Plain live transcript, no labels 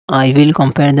I will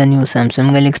compare the new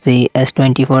Samsung Galaxy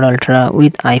S24 Ultra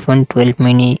with iPhone 12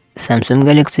 mini. Samsung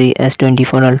Galaxy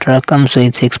S24 Ultra comes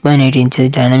with 6.8 inches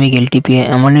dynamic LTPA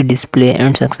AMOLED display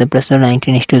and success ratio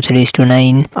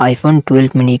 19:3:9. iPhone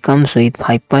 12 mini comes with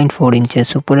 5.4 inches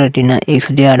Super Retina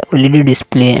XDR OLED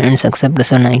display and success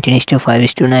ratio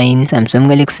 19:5:9. Samsung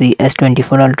Galaxy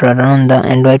S24 Ultra run on the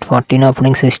Android 14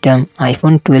 operating system.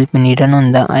 iPhone 12 mini run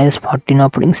on the iOS 14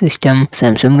 operating system.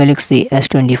 Samsung Galaxy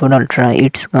S24 Ultra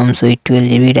comes with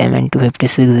 12GB RAM and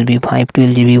 256GB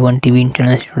 512GB 1TB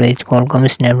internal storage. Qualcomm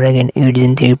Snapdragon 8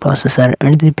 Gen 3 processor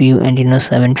and CPU Adreno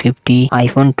 750.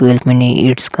 iPhone 12 mini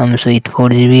comes with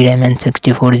 4GB RAM and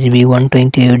 64GB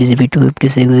 128GB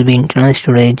 256GB internal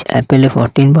storage. Apple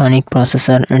A14 Bionic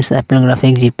processor and Apple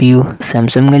graphic GPU.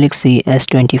 Samsung Galaxy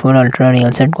S24 Ultra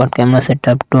real set quad camera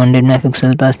setup 200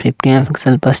 MP plus 50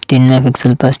 MP plus 10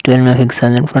 MP plus 12 MP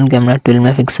and front camera 12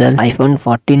 MP. iPhone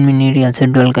 14 mini real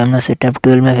set dual camera setup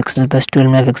 12 MP plus 12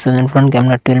 MP and front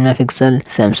camera 12 MP.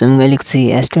 Samsung Galaxy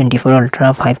S24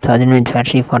 Ultra 5000 mAh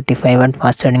battery 45W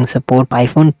fast charging support.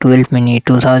 iPhone 12 mini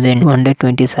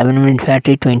 2227 mAh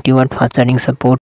battery 20W fast charging support.